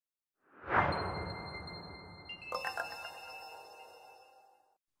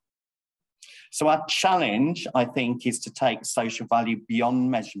So our challenge, I think, is to take social value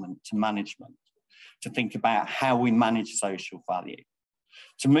beyond measurement to management, to think about how we manage social value.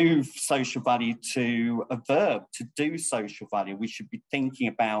 To move social value to a verb, to do social value, we should be thinking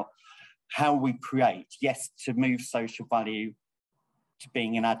about how we create. Yes, to move social value to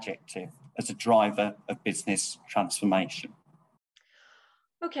being an adjective as a driver of business transformation.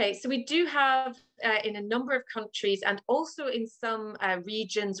 Okay, so we do have in a number of countries and also in some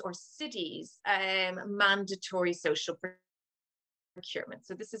regions or cities mandatory social procurement.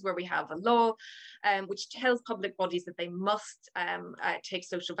 So this is where we have a law which tells public bodies that they must take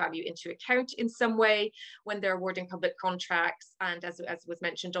social value into account in some way when they're awarding public contracts. And as was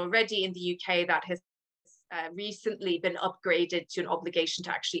mentioned already, in the UK, that has recently been upgraded to an obligation to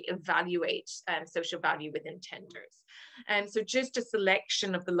actually evaluate social value within tenders. So just a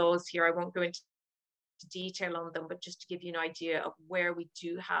selection of the laws here. I won't go into detail on them, but just to give you an idea of where we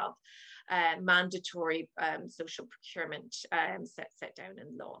do have mandatory social procurement set down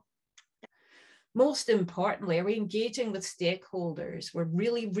in law. Most importantly, are we engaging with stakeholders? We're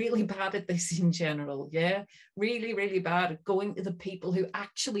really, really bad at this in general, yeah? Really, really bad at going to the people who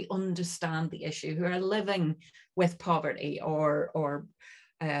actually understand the issue, who are living with poverty or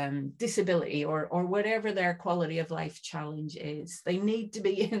disability or whatever their quality of life challenge is. They need to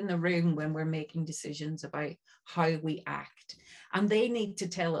be in the room when we're making decisions about how we act. And they need to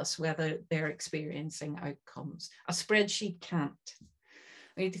tell us whether they're experiencing outcomes. A spreadsheet can't.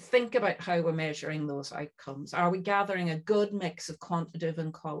 We need to think about how we're measuring those outcomes. Are we gathering a good mix of quantitative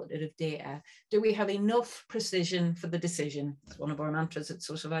and qualitative data? Do we have enough precision for the decision? It's one of our mantras at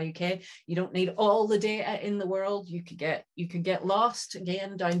Social Value UK. You don't need all the data in the world. You could get lost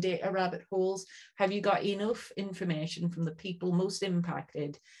again down data rabbit holes. Have you got enough information from the people most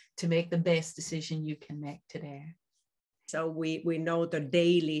impacted to make the best decision you can make today? So we know the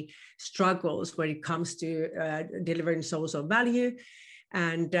daily struggles when it comes to delivering social value.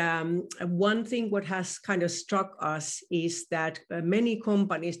 And one thing what has kind of struck us is that many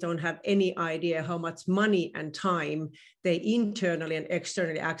companies don't have any idea how much money and time they internally and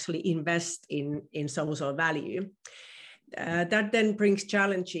externally actually invest in social value. That then brings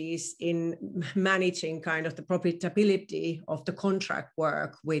challenges in managing kind of the profitability of the contract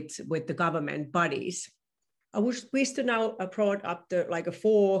work with the government bodies. I wish to now brought up the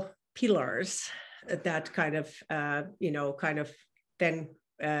 4 pillars that kind of then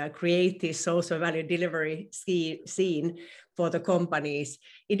create this social value delivery scene for the companies.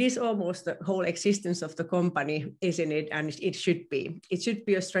 It is almost the whole existence of the company, isn't it? And it should be. It should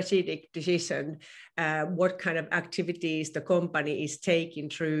be a strategic decision what kind of activities the company is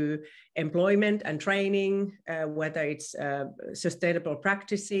taking through employment and training, whether it's sustainable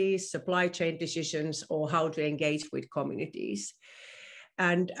practices, supply chain decisions, or how to engage with communities.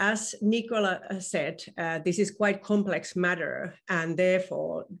 And as Nicola said, this is quite complex matter, and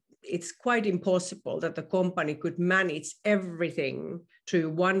therefore it's quite impossible that the company could manage everything through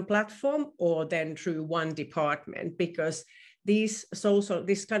one platform or then through one department, because this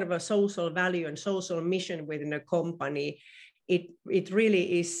kind of a social value and social mission within a company, it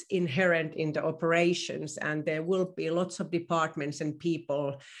really is inherent in the operations, and there will be lots of departments and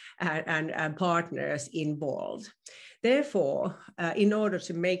people and partners involved. Therefore, in order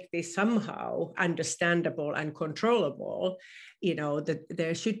to make this somehow understandable and controllable, that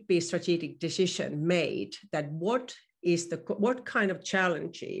there should be a strategic decision made that what kind of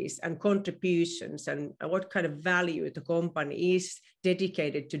challenges and contributions and what kind of value the company is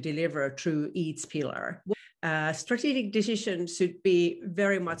dedicated to deliver through each pillar. Strategic decisions should be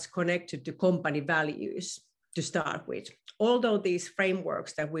very much connected to company values to start with. Although these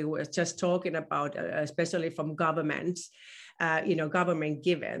frameworks that we were just talking about, especially from governments, government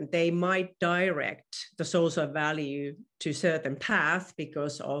given, they might direct the social value to certain path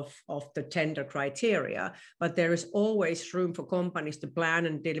because of the tender criteria, but there is always room for companies to plan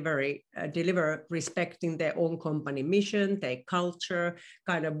and deliver respecting their own company mission, their culture,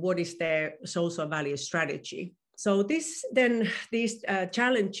 kind of what is their social value strategy. So these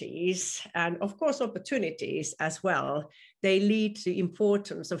challenges and of course opportunities as well, they lead to the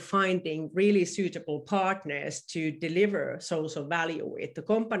importance of finding really suitable partners to deliver social value with. The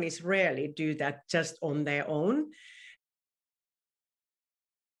companies rarely do that just on their own.